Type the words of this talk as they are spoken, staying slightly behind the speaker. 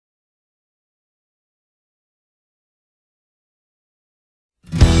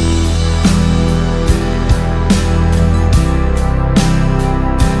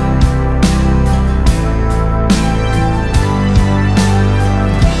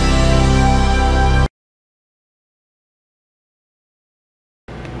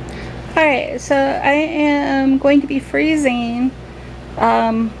Alright, so I am going to be freezing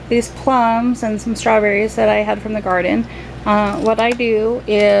these plums and some strawberries that I had from the garden. What I do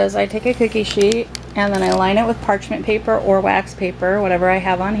is I take a cookie sheet and then I line it with parchment paper or wax paper, whatever I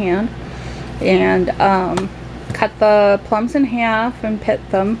have on hand, and cut the plums in half and pit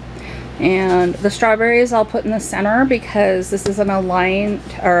them. And the strawberries I'll put in the center because this isn't a lined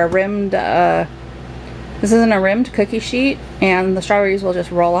or a rimmed this isn't a rimmed cookie sheet, and the strawberries will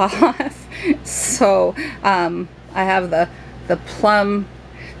just roll off. So I have the plum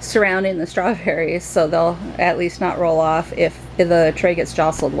surrounding the strawberries, so they'll at least not roll off if the tray gets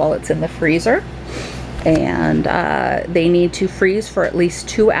jostled while it's in the freezer. And they need to freeze for at least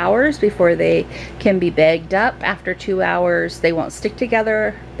 2 hours before they can be bagged up. After 2 hours, they won't stick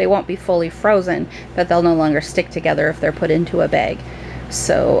together. They won't be fully frozen, but they'll no longer stick together if they're put into a bag.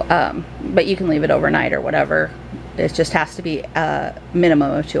 So, but you can leave it overnight or whatever. It just has to be a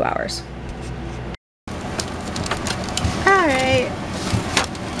minimum of 2 hours. Alright,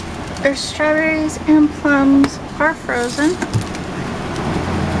 our strawberries and plums are frozen.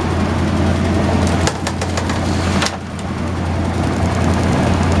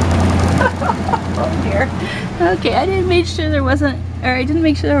 Oh dear. Okay, I didn't make sure there wasn't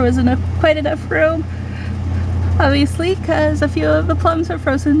quite enough room, obviously, because a few of the plums are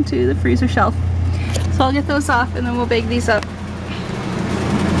frozen to the freezer shelf. So I'll get those off and then we'll bake these up.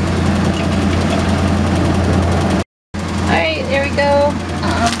 Alright, there we go.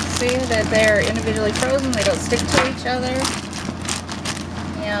 See that they're individually frozen, they don't stick to each other.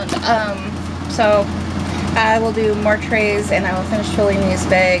 And so I will do more trays and I will finish filling these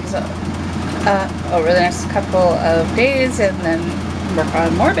bags over the next couple of days, and then work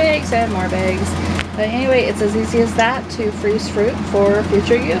on more bags and more bags. But anyway, it's as easy as that to freeze fruit for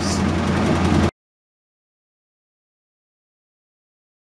future use.